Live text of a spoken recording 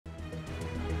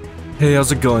Hey,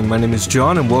 how's it going? My name is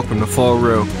John and welcome to Fall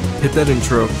Row. Hit that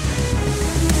intro.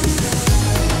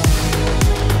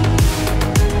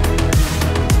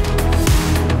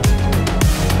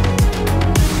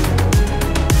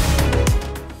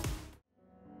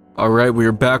 Alright, we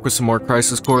are back with some more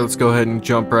Crisis Core. Let's go ahead and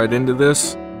jump right into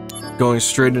this. Going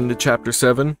straight into Chapter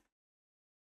 7.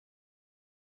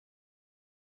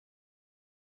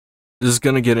 This is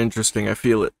gonna get interesting, I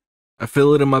feel it. I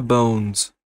feel it in my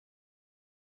bones.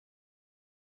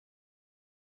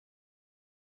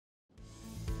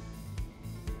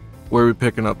 Where are we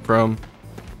picking up from?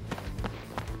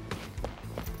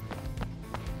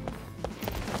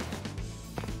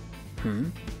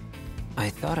 I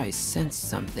thought I sensed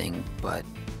something, but...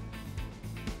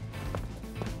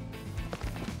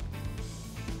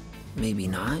 maybe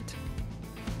not?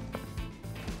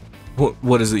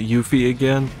 What is it, Yuffie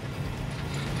again?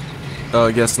 Oh,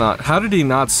 I guess not. How did he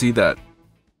not see that?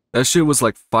 That shit was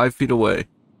like 5 feet away.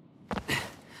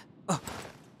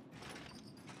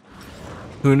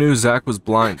 Who knew Zack was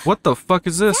blind? What the fuck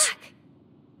is this? Zack!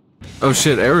 Oh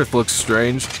shit, Aerith looks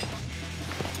strange.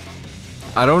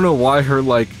 I don't know why her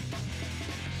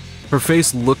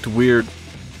face looked weird.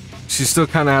 She still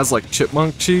kind of has like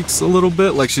chipmunk cheeks a little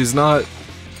bit, like she's not...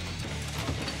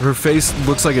 Her face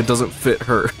looks like it doesn't fit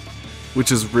her,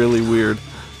 which is really weird.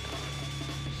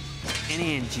 An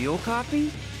Angeal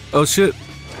copy? Oh shit,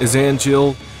 is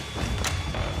Angeal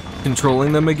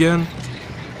controlling them again?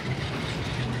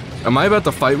 Am I about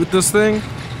to fight with this thing?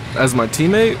 As my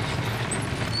teammate?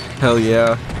 Hell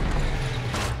yeah.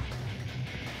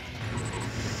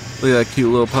 Look at that cute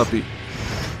little puppy.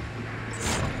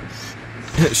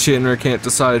 Shinra can't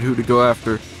decide who to go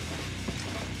after.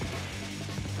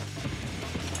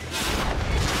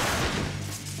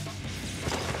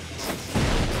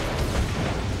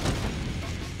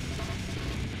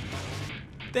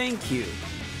 Thank you.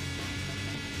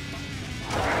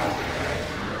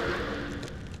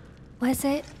 Was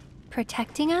it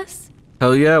protecting us?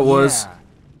 Hell yeah, it was. Yeah,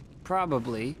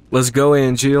 probably. Let's go,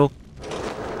 Angeal.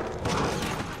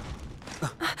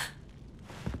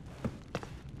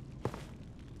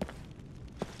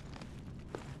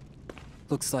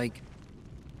 Looks like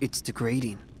it's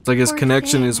degrading. It's like his Poor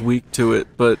connection thing. is weak to it,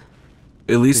 but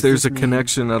at least Does there's this a mean-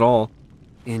 connection at all.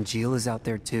 Angeal is out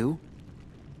there too?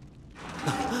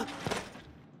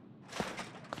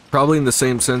 Probably in the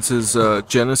same sense as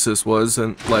Genesis was,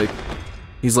 and like,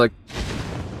 he's like,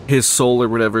 his soul or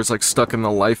whatever is like stuck in the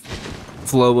life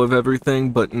flow of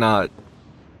everything, but not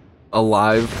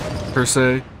alive, per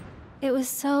se. It was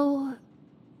so...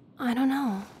 I don't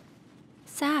know.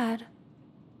 Sad.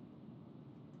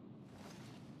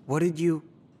 What did you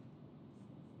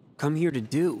come here to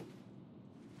do?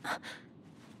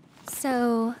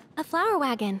 So, a flower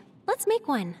wagon. Let's make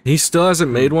one. He still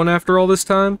hasn't made one after all this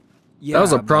time? Yeah, That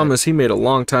was a but- promise he made a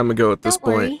long time ago at this Don't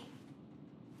point. worry.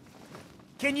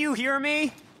 Can you hear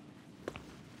me?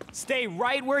 Stay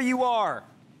right where you are.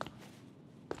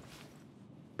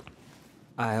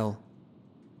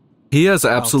 He has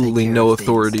take absolutely care no of things.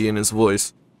 authority in his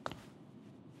voice.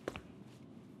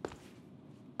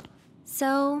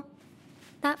 So,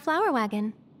 that flower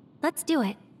wagon. Let's do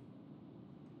it.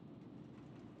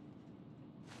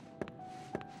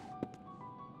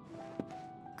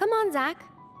 Come on, Zack.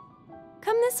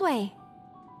 Come this way.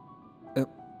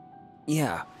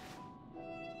 Yeah.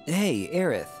 Hey,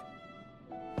 Aerith.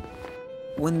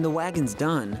 When the wagon's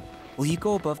done, will you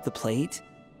go above the plate?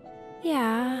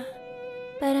 Yeah,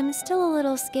 but I'm still a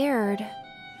little scared.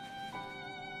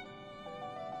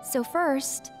 So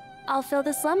first, I'll fill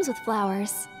the slums with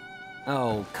flowers.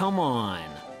 Oh, come on.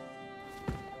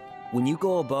 When you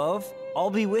go above, I'll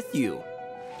be with you.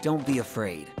 Don't be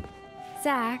afraid.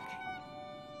 Zack,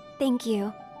 thank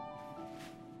you.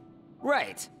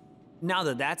 Right. Now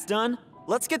that that's done,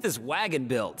 let's get this wagon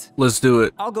built. Let's do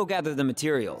it. I'll go gather the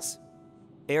materials.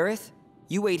 Aerith,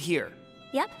 you wait here.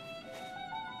 Yep.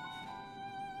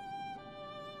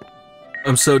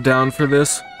 I'm so down for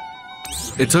this.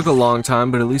 It took a long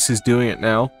time, but at least he's doing it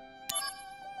now.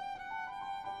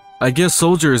 I guess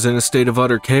Soldier is in a state of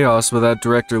utter chaos without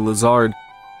Director Lazard.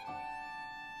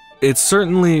 It's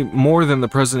certainly more than the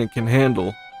President can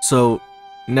handle, so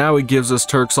now he gives us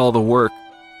Turks all the work.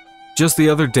 Just the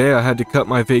other day I had to cut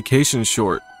my vacation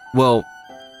short. Well,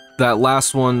 that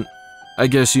last one, I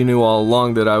guess you knew all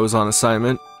along that I was on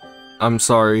assignment. I'm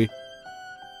sorry.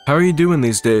 How are you doing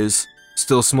these days?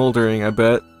 Still smoldering, I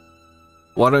bet.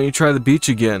 Why don't you try the beach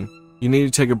again? You need to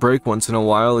take a break once in a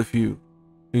while if you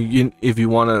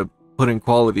want to put in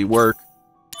quality work.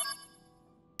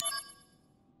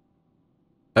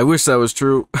 I wish that was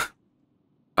true.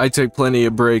 I take plenty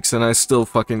of breaks and I still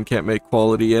fucking can't make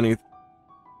quality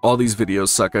All these videos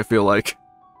suck, I feel like.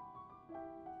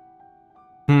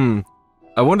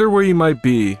 I wonder where you might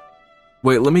be.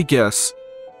 Wait, let me guess.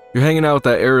 You're hanging out with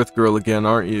that Aerith girl again,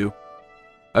 aren't you?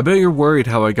 I bet you're worried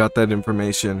how I got that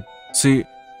information. See,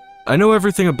 I know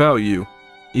everything about you,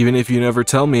 even if you never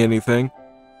tell me anything.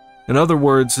 In other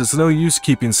words, it's no use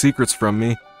keeping secrets from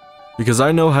me, because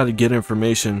I know how to get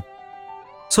information.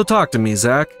 So talk to me,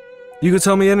 Zack. You can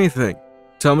tell me anything.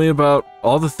 Tell me about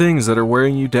all the things that are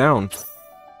wearing you down.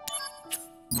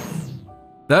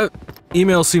 That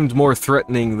email seemed more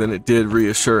threatening than it did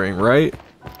reassuring, right?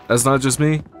 That's not just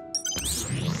me?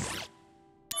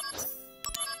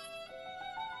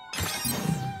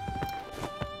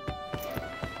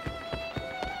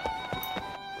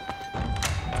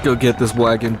 Go get this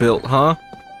wagon built, huh?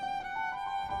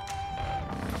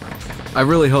 I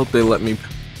really hope they let me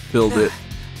build it.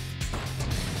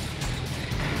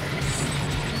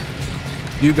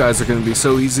 You guys are gonna be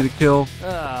so easy to kill.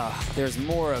 There's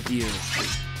more of you.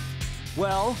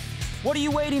 Well, what are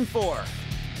you waiting for?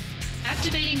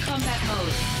 Activating combat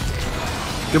mode.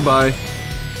 Goodbye.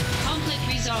 Conflict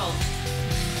resolved.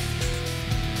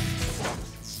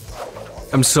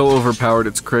 I'm so overpowered,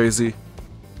 it's crazy.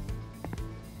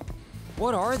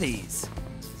 What are these?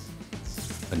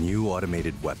 A new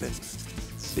automated weapon.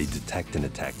 They detect and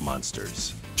attack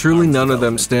monsters. Truly none of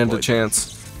them stand a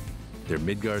chance. They're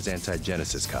Midgar's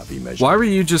anti-Genesis copy measure. Why were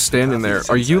you just standing there?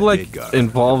 Are you like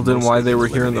involved in why they were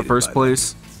here in the first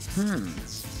place?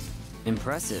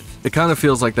 Impressive. It kind of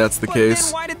feels like that's the case.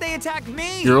 Then why did they attack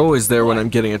me? You're always there when I'm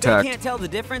getting They attacked. can't tell the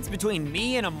difference between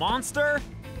me and a monster?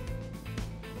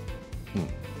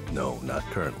 No, not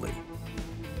currently.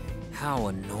 How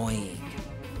annoying.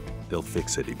 They'll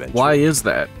fix it eventually. Why is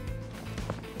that?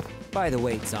 By the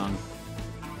way, Tsung,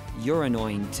 you're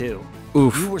annoying too.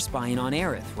 Oof. You were spying on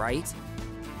Aerith, right?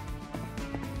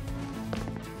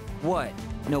 What?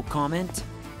 No comment?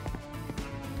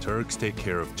 Turks take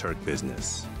care of Turk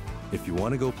business. If you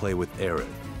want to go play with Aerith,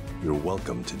 you're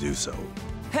welcome to do so.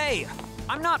 Hey,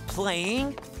 I'm not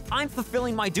playing. I'm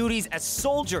fulfilling my duties as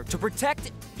soldier to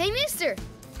protect. Hey, mister!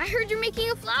 I heard you're making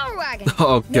a flower wagon.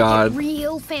 Oh God. Make it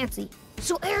real fancy,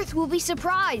 so Aerith will be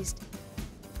surprised.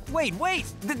 Wait.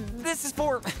 This is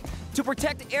for to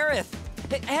protect Aerith.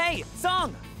 Hey,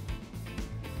 Tsung.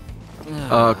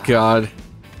 Oh God.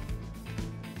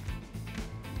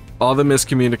 All the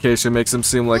miscommunication makes him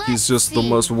seem like he's just the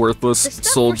most worthless The stuff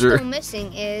soldier. we're still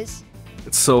missing is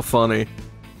It's so funny.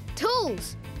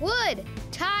 tools, wood,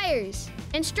 tires,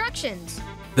 instructions.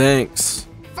 Thanks.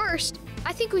 First,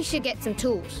 I think we should get some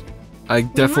tools. I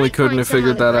definitely couldn't have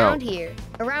figured that out.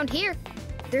 Around here,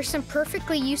 there's some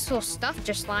perfectly useful stuff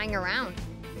just lying around.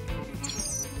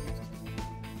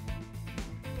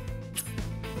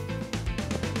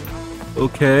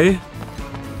 Okay.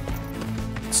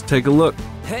 Let's take a look.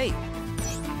 Hey,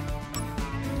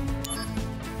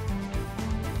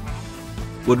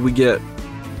 What'd we get?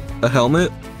 A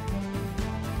helmet?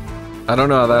 I don't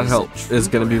know how that what is is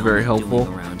going to be very trooper helmet helpful.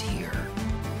 doing around here?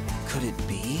 Could it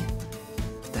be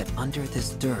that under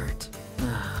this dirt?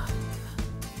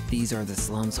 These are the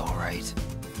slums, all right.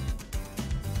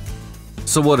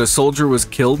 So what, a soldier was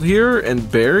killed here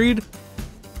and buried?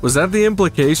 Was that the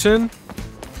implication?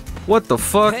 What the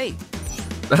fuck? Hey.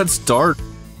 That's dark.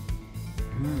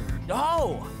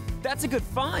 Oh, that's a good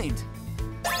find.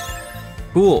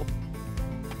 Cool.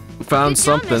 Found Good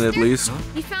job, something at mister. least.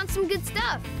 You found some good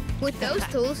stuff. With those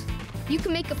tools, you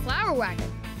can make a flower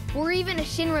wagon, or even a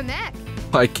Shinra mech.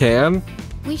 I can?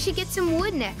 We should get some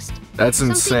wood next. That's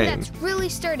Something insane. that's really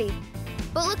sturdy,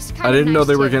 but looks kind I of didn't know nice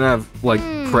they were too. gonna have, like,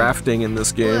 crafting in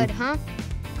this game. Wood, huh?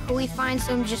 Could we find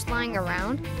some just lying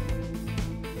around?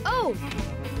 Oh,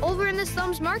 over in the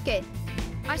slums market.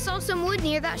 I saw some wood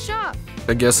near that shop.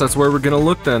 I guess that's where we're gonna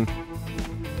look then.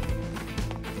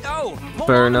 Oh, hold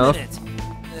Fair on a enough. minute.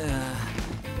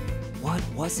 What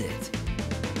was it?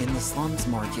 In the slums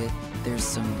market, there's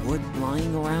some wood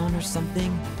lying around or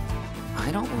something?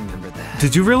 I don't remember that.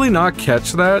 Did you really not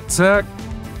catch that, Zach?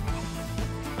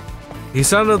 He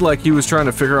sounded like he was trying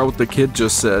to figure out what the kid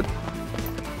just said.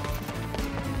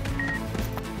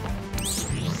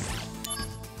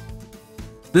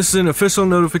 This is an official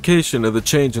notification of the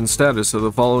change in status of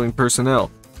the following personnel.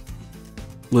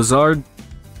 Lizard.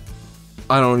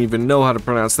 I don't even know how to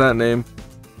pronounce that name.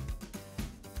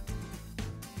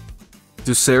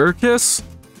 Ducericus?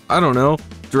 I don't know.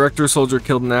 Director, soldier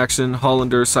killed in action.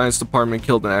 Hollander, science department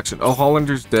killed in action. Oh,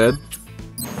 Hollander's dead?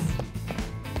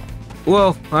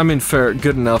 Well, I mean, fair,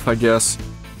 good enough, I guess.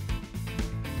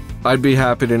 I'd be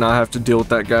happy to not have to deal with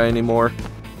that guy anymore.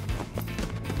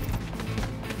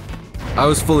 I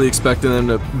was fully expecting them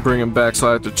to bring him back, so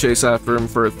I have to chase after him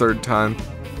for a third time.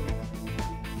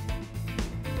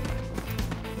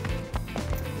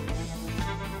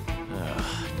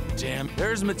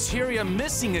 There's materia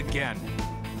missing again.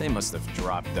 They must have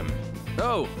dropped them.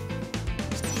 Oh.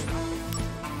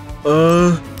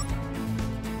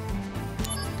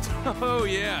 Oh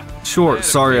yeah. Sure,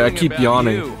 sorry, I keep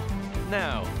yawning.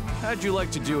 Now, how'd you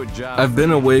like to do a job? I've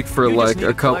been awake for like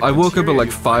a couple. I woke up at like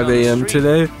 5 a.m.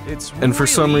 today, and for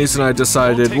some reason I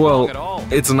decided, well,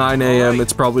 it's 9 a.m.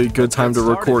 It's probably a good time to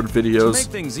record videos. Make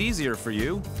things easier for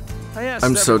you.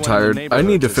 I'm so tired. I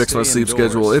need to fix my sleep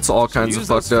schedule. It's all kinds of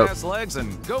fucked up. Use those fast legs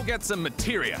and go get some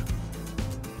materia.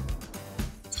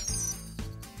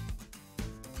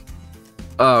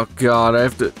 Oh god, I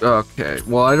have to. Okay,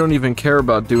 well, I don't even care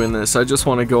about doing this. I just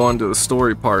want to go on to the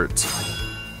story parts.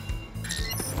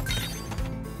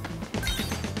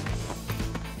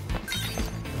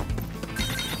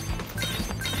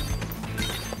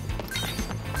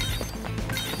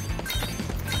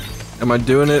 Am I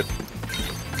doing it?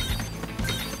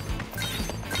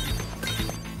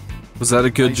 Was that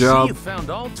a good job? See you found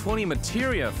all 20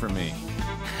 materia for me.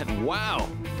 And wow,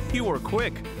 you were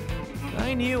quick.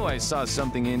 I knew I saw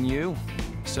something in you.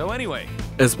 So anyway.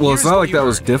 It's not like that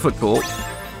was difficult.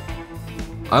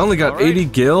 I only got 80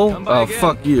 gil? Oh,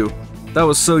 fuck you. That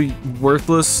was so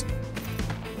worthless.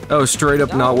 That was straight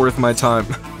up not worth my time.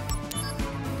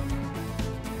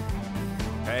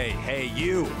 Hey,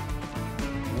 you.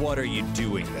 What are you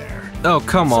doing there? Oh,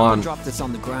 come on. Dropped this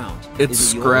on the ground. It's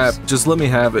Is it scrap. yours? Just let me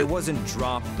have it. It wasn't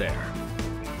dropped there.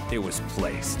 It was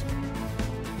placed.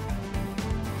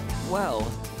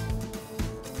 Well,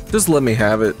 Just let me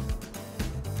have it.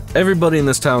 Everybody in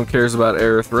this town cares about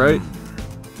Aerith, right?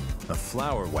 A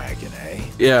flower wagon, eh?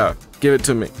 Yeah, give it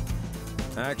to me.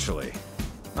 Actually,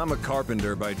 I'm a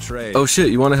carpenter by trade. Oh shit,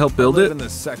 you want to help build I live it? in the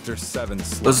Sector 7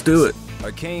 slums. Let's do it.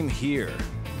 I came here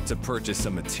to purchase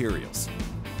some materials.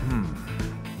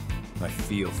 I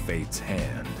feel fate's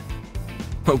hand.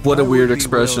 What a I weird would be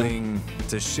expression. willing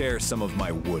to share some of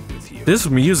my wood with you. This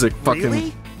music fucking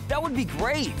really? That would be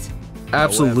great.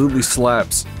 absolutely However,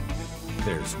 slaps.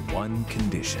 There's one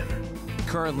condition.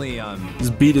 Currently, I'm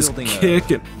This beat is building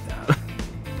kicking.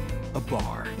 a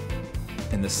bar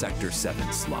in the Sector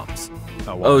 7 slums.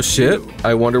 I want Oh shit, you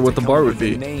I wonder what to the come bar up would with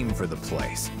be. a name for the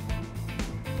place.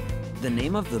 The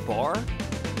name of the bar?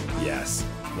 Yes.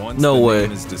 Once No the way.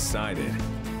 name is decided,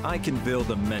 I can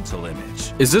build a mental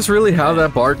image. Is this really how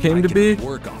that bar came I to can be?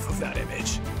 work off of that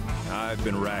image. I've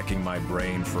been racking my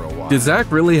brain for a while. Did Zach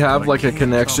really have but I like a can't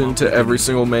connection come up to with every anything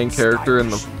single main character in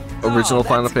the stylish. original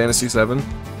Final that's Fantasy VII?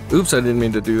 Oops, I didn't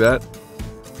mean to do that.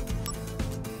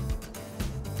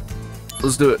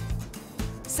 Let's do it.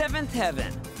 Seventh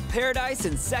Heaven. Paradise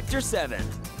in Sector 7.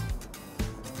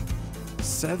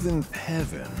 Seventh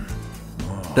Heaven.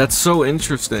 That's so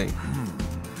interesting.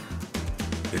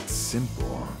 It's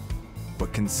simple,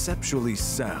 but conceptually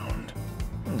sound.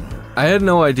 I had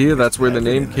no idea that's where the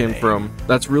Heaven name in the came name. from.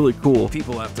 That's really cool.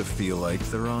 People have to feel like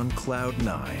they're on cloud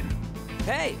 9.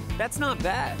 Hey, that's not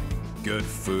bad. Good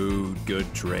food,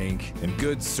 good drink, and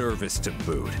good service to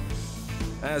boot.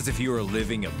 As if you were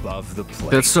living above the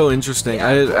plate. That's so interesting. Yeah,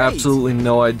 I had great. absolutely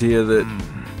no idea that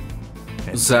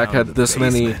And Zach down had the this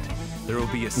many basement, there will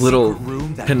be a little secret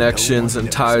room that connections no one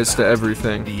and ties knows to about.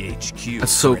 everything. The HQ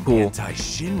That's so for an cool.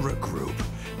 Anti-Shinra group.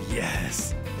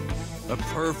 Yes. A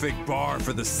perfect bar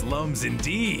for the slums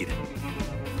indeed.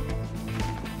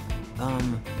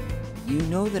 You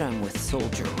know that I'm with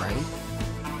Soldier, right?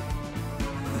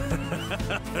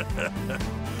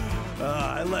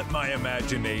 I let my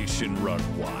imagination run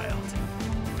wild.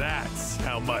 That's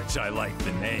how much I like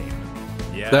the name.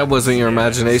 Yes, That wasn't your yes,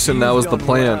 imagination, that you've was the done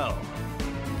plan. well.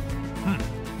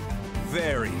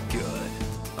 Very good.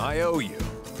 I owe you.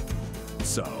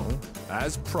 So,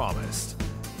 as promised,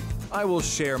 I will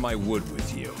share my wood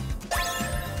with you.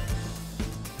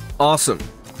 Awesome.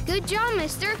 Good job,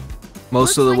 mister.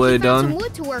 Most Looks of the like way you found done. some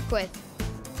wood to work with.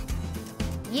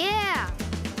 Yeah,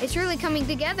 it's really coming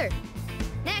together.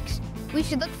 Next, we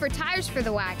should look for tires for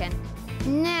the wagon.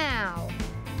 Now,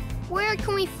 where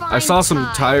can we find I saw some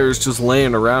tires just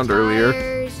laying around earlier.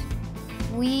 Tires,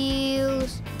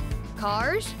 wheels,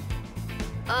 cars?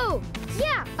 Oh,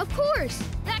 yeah, of course,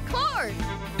 that car.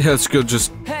 Yeah, let's go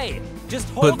just Hey, just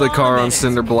hold put the on car a on minute.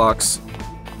 cinder blocks.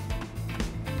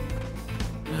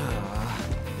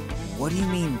 What do you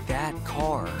mean, that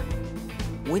car?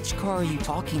 Which car are you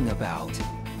talking about?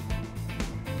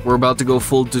 We're about to go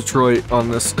full Detroit on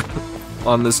this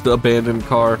on this abandoned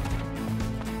car.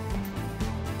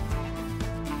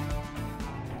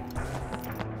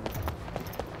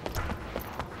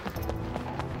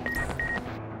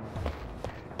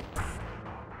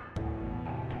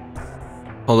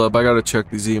 Hold up, I gotta check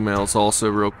these emails also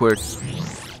real quick.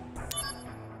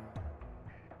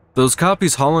 Those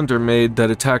copies Hollander made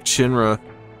that attacked Shinra.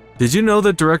 Did you know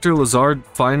that Director Lazard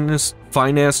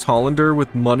financed Hollander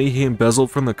with money he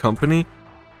embezzled from the company?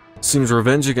 Seems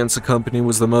revenge against the company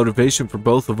was the motivation for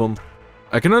both of them.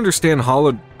 I can understand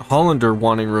Hollander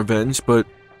wanting revenge, but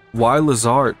why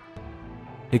Lazard?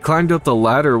 He climbed up the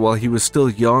ladder while he was still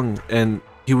young, and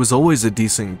he was always a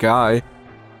decent guy.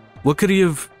 What could he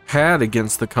have had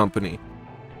against the company?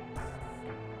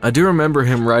 I do remember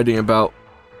him writing about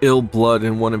ill blood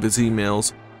in one of his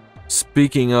emails.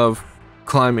 Speaking of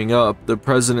climbing up, the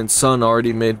president's son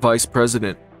already made vice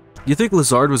president. You think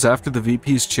Lazard was after the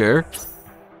VP's chair?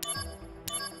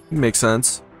 Makes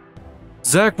sense.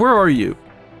 Zach, where are you?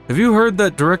 Have you heard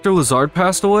that Director Lazard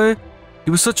passed away?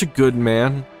 He was such a good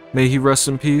man. May he rest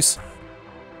in peace.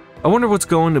 I wonder what's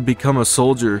going to become a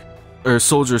soldier, or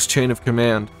soldier's chain of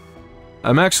command.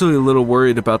 I'm actually a little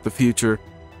worried about the future.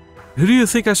 Who do you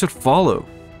think I should follow?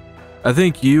 I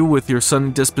think you, with your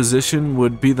sunny disposition,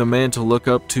 would be the man to look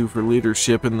up to for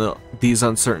leadership in these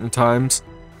uncertain times.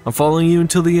 I'm following you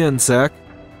until the end, Zach.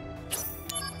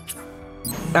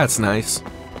 That's nice.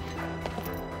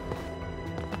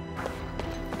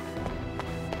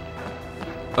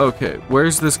 Okay,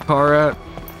 where's this car at?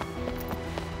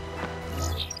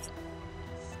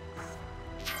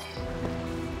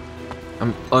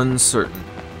 I'm uncertain.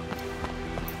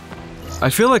 I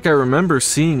feel like I remember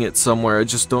seeing it somewhere, I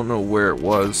just don't know where it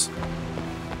was.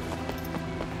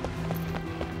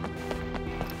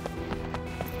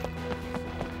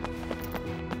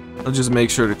 I'll just make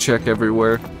sure to check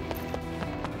everywhere.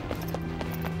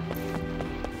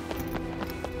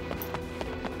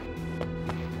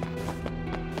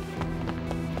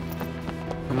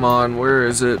 Come on, where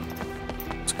is it?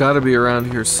 It's gotta be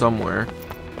around here somewhere.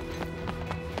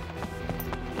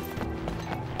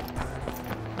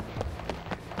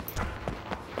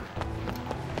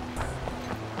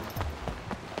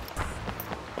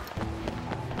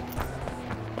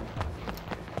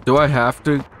 Do I have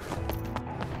to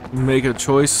make a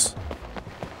choice?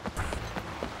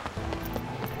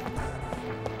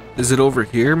 Is it over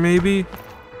here, maybe?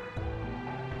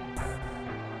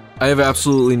 I have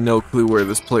absolutely no clue where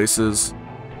this place is.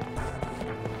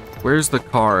 Where's the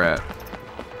car at?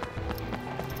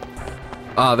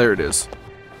 Ah, there it is.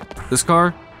 This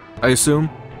car? I assume?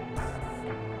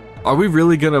 Are we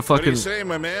really gonna fucking... What do you say,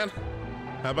 my man?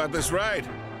 How about this ride?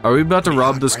 Are we about to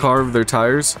rob this car of their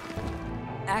tires?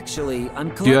 Actually, I'm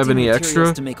Do you have collecting any materials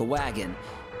extra? to make a wagon,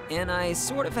 and I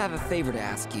sort of have a favor to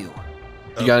ask you.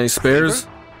 You got any spares?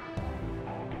 Favor?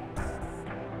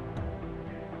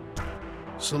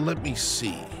 So let me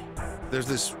see. There's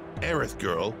this Aerith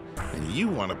girl, and you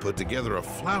want to put together a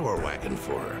flower wagon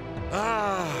for her.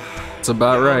 Ah, It's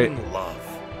about right. young love.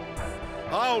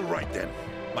 All right then,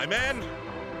 my man,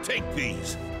 take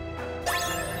these.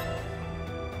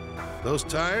 Those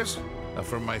tires are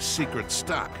from my secret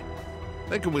stock.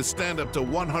 They can withstand up to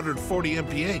 140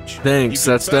 mph. Thanks,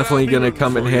 that's definitely gonna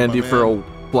come in handy for a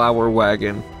flower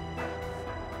wagon.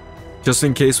 Just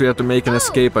in case we have to make an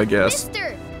escape, I guess.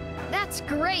 Mister! That's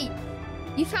great!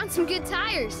 You found some good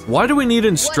tires. Why do we need What a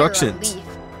instructions? relief.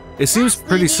 It seems Lastly,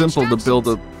 pretty the simple to build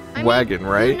a I wagon,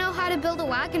 mean, right? You know how to build a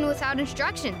wagon without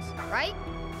instructions, right?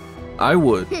 I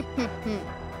would.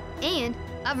 And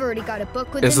I've already got a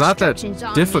book with It's not that instructions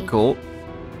on difficult. me.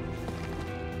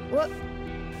 What?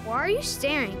 Why are you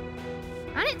staring?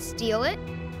 I didn't steal it.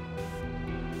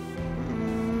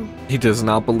 He does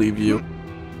not believe you.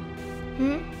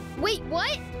 Wait,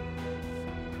 what?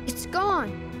 It's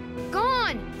gone.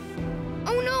 Gone!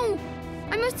 Oh no!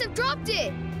 I must have dropped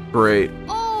it! Great.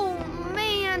 Oh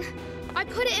man! I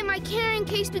put it in my carrying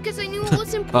case because I knew it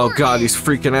was important. Oh god, he's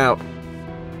freaking out.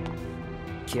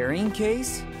 Carrying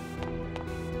case?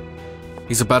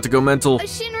 He's about to go mental. A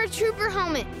Shinra Trooper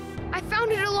helmet. I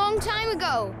found it a long time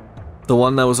ago. The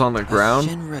one that was on the ground?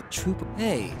 A Shinra Trooper.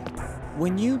 Hey,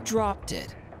 when you dropped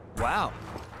it. Wow,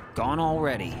 gone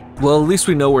already. Well, at least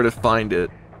we know where to find it.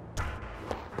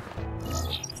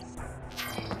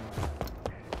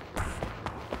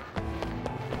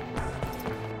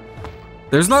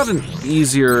 There's not an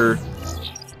easier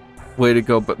way to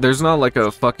go, but there's not like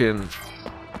a fucking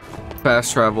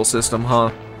fast travel system,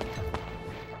 huh?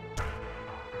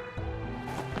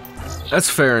 That's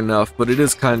fair enough, but it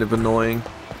is kind of annoying.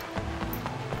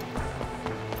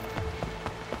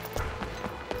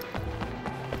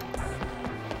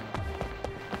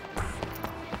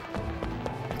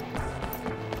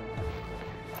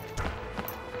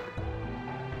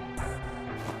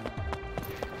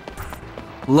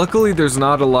 Luckily, there's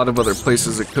not a lot of other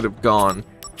places it could have gone.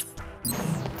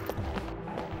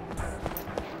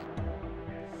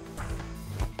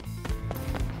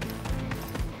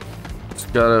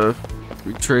 Gotta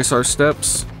retrace our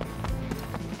steps.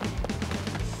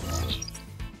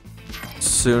 As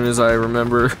soon as I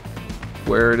remember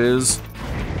where it is.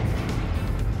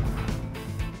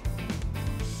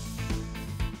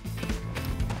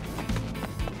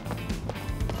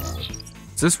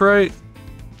 Is this right?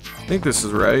 I think this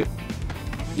is right.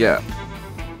 Yeah.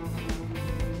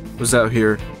 Was out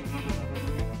here.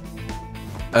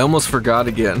 I almost forgot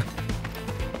again.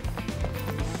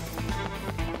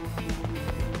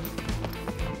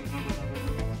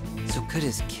 So could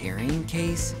his carrying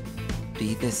case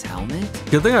be this helmet?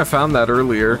 Good thing I found that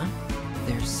earlier. Huh?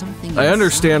 There's something I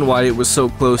understand inside. why it was so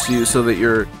close to you, so that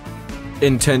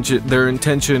their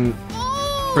intention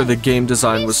for the game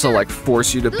design was to like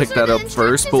force you to pick that up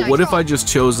first, but what if I just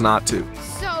chose not to?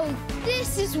 So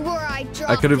this is where I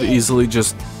dropped I could have it. easily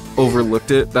just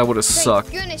overlooked it. That would have Thank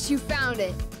sucked. goodness you found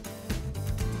it.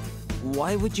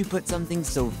 Why would you put something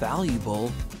so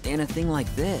valuable in a thing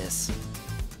like this?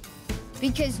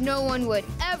 Because no one would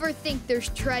ever think there's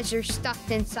treasure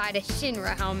stuffed inside a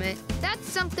Shinra helmet. That's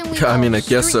something we I mean, call I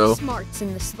guess street so. smarts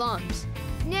in the slums.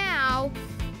 Now,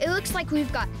 it looks like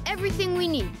we've got everything we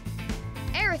need.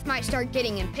 Aerith might start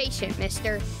getting impatient,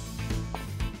 mister.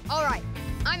 All right,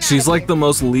 I'm She's outta like here. the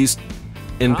most least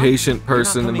impatient You're not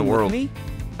person in the coming with world. me?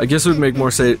 I guess it would make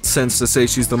more sense to say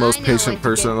she's the most I know patient it's to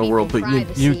person in give the world, but people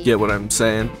you privacy. get what I'm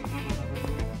saying.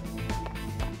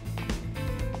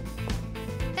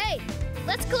 Hey,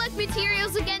 let's collect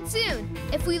materials again soon.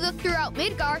 If we look throughout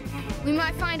Midgar, we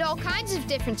might find all kinds of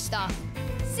different stuff.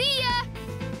 See ya!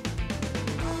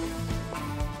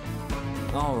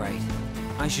 All right,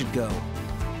 I should go.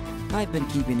 I've been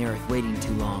keeping Aerith waiting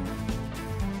too long.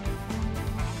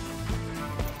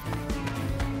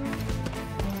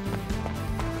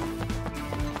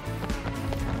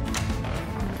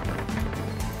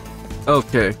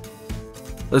 Okay,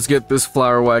 let's get this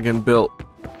flower wagon built.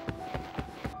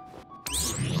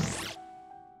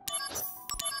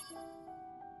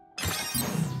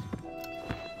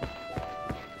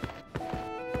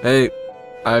 Hey,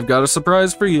 I've got a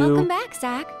surprise for you. Welcome back,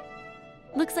 Zach.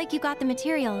 Looks like you got the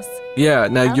materials. Yeah,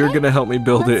 now you're Okay, gonna help me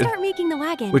build Let's it, start making the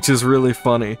wagon. which is really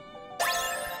funny.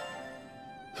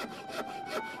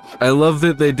 I love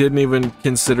that they didn't even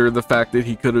consider the fact that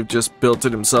he could have just built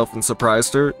it himself and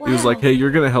surprised her. He was Wow. like, hey,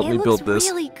 you're gonna help it me looks build this.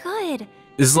 really good.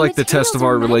 This is the like the test of materials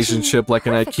our are matching relationship, like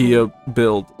an perfectly. IKEA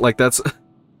build. Like that's...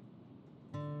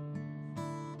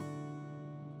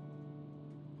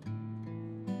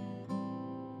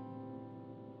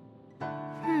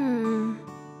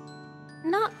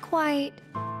 Not quite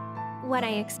what I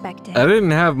expected. I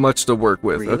didn't have much to work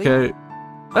with, Really? okay?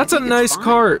 That's a think it's nice fine.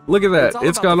 cart. Look at that. all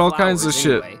It's about got the all kinds of flowers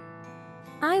shit. anyway.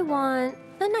 I want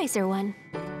a nicer one.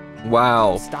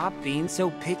 Wow. Stop being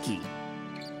so picky.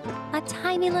 A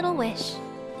tiny little wish.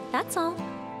 That's all.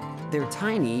 They're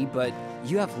tiny, but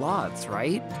you have lots,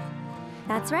 right?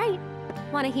 That's right.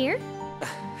 Want to hear?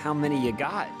 How many you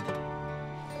got?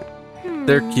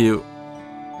 They're cute.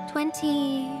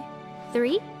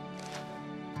 23?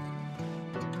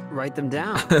 Write them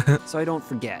down so I don't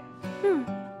forget.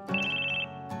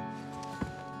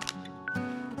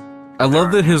 I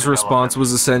love that his response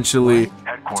was essentially,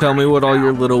 tell me what all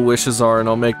your little wishes are and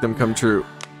I'll make them come true.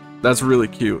 That's really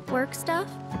cute. Work stuff?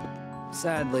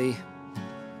 Sadly,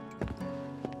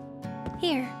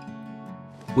 Here.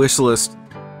 Wish list.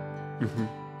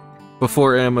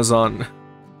 Before Amazon.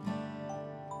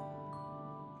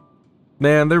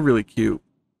 Man, they're really cute.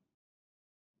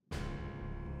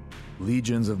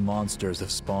 Legions of monsters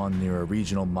have spawned near a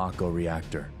regional Mako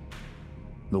reactor.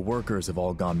 The workers have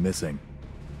all gone missing.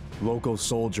 Local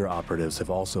soldier operatives have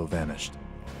also vanished.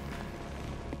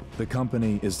 The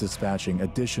company is dispatching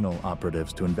additional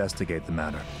operatives to investigate the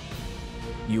matter.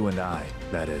 You and I,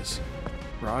 that is.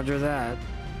 Roger that.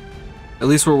 At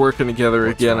least we're working together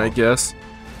What's again, I wrong? guess.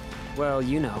 Well,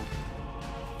 you know.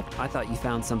 I thought you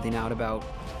found something out about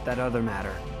that other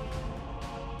matter.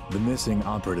 The missing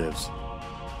operatives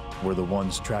were the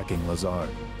ones tracking Lazard.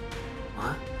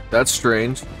 Huh? That's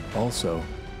strange. Also,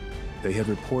 they had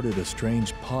reported a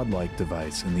strange pod-like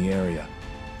device in the area.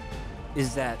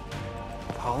 Is that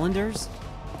Hollanders?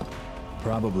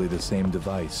 Probably the same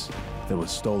device that was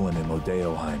stolen in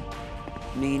Modeoheim.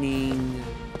 Meaning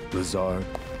Lazard,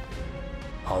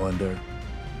 Hollander,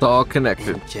 It's all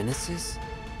connected. and Genesis?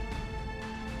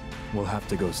 we'll have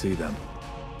to go see them.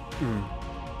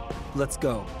 Let's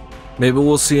go. Maybe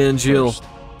we'll see Angeal First,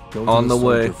 go to on the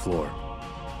way. soldier floor.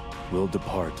 We'll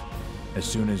depart as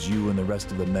soon as you and the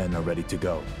rest of the men are ready to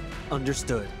go.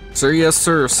 Understood. Sir, yes,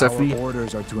 sir, Our Sephi.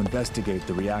 orders are to investigate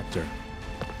the reactor.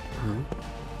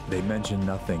 They mention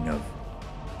nothing of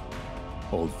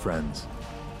old friends.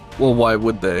 Well, why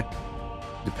would they?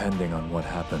 Depending on what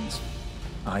happens,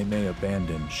 I may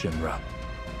abandon Shinra.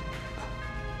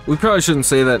 We probably shouldn't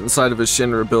say that inside of a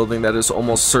Shinra building that is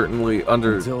almost certainly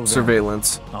under Until then,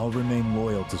 surveillance. I'll remain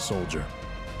loyal to Soldier.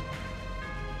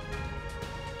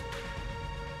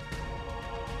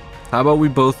 How about we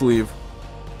both leave?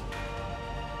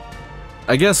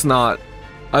 I guess not.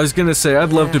 I was gonna say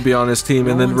I'd love to be on his team,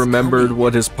 and then remembered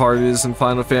what his part is in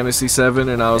Final Fantasy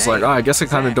VII, and I was like, oh, I guess I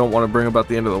kind of don't want to bring about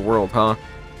the end of the world, huh?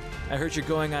 I heard you're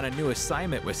going on a new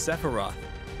assignment with Sephiroth.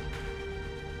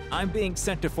 I'm being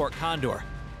sent to Fort Condor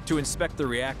to inspect the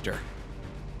reactor.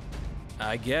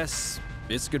 I guess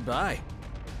it's goodbye.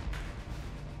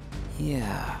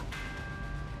 Yeah.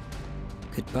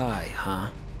 Goodbye, huh?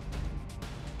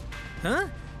 Huh?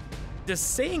 Does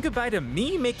saying goodbye to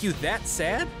me make you that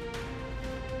sad?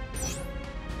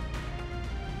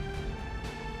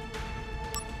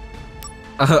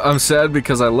 I'm sad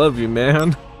because I love you,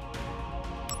 man.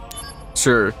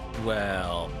 Sure.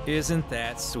 Well, isn't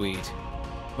that sweet?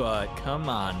 But come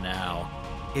on now.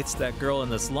 It's that girl in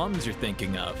the slums you're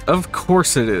thinking of. Of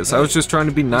course it is. I was just trying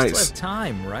to be You nice. still have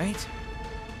time, right?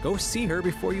 Go see her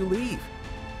before you leave.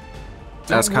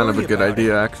 That's Don't kind of a worry good about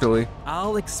idea, it. actually.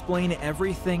 I'll explain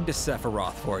everything to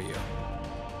Sephiroth for you.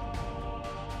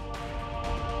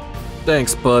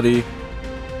 Thanks, buddy.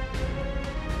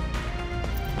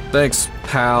 Thanks,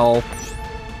 pal.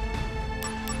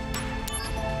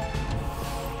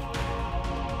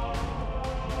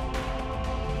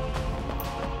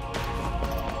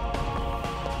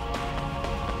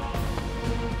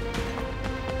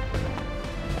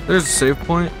 There's a save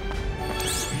point.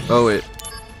 Oh, wait.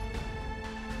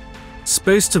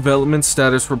 Space Development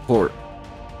Status Report.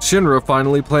 Shinra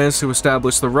finally plans to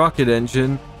establish the rocket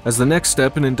engine as the next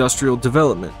step in industrial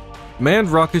development. Manned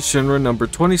rocket Shinra number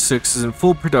 26 is in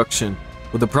full production,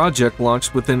 with a project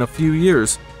launched within a few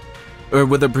years, or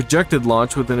with a projected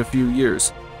launch within a few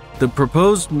years. The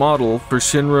proposed model for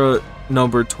Shinra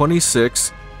number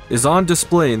 26 is on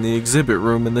display in the exhibit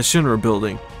room in the Shinra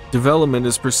building. Development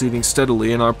is proceeding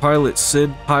steadily, and our pilot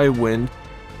Sid Highwind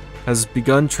has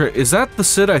begun is that the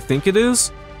Sid I think it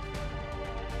is?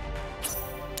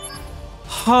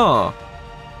 Huh.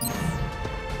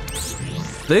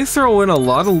 They throw in a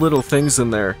lot of little things in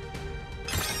there.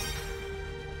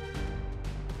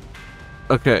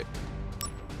 Okay.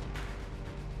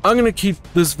 I'm gonna keep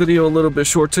this video a little bit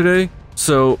short today,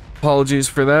 so apologies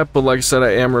for that, but like I said,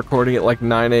 I am recording at like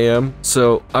 9 AM,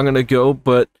 so I'm gonna go,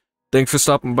 but thanks for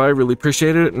stopping by, really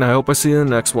appreciate it, and I hope I see you in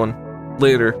the next one.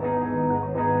 Later.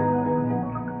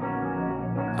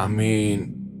 I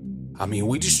mean,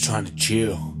 we just trying to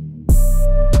chill.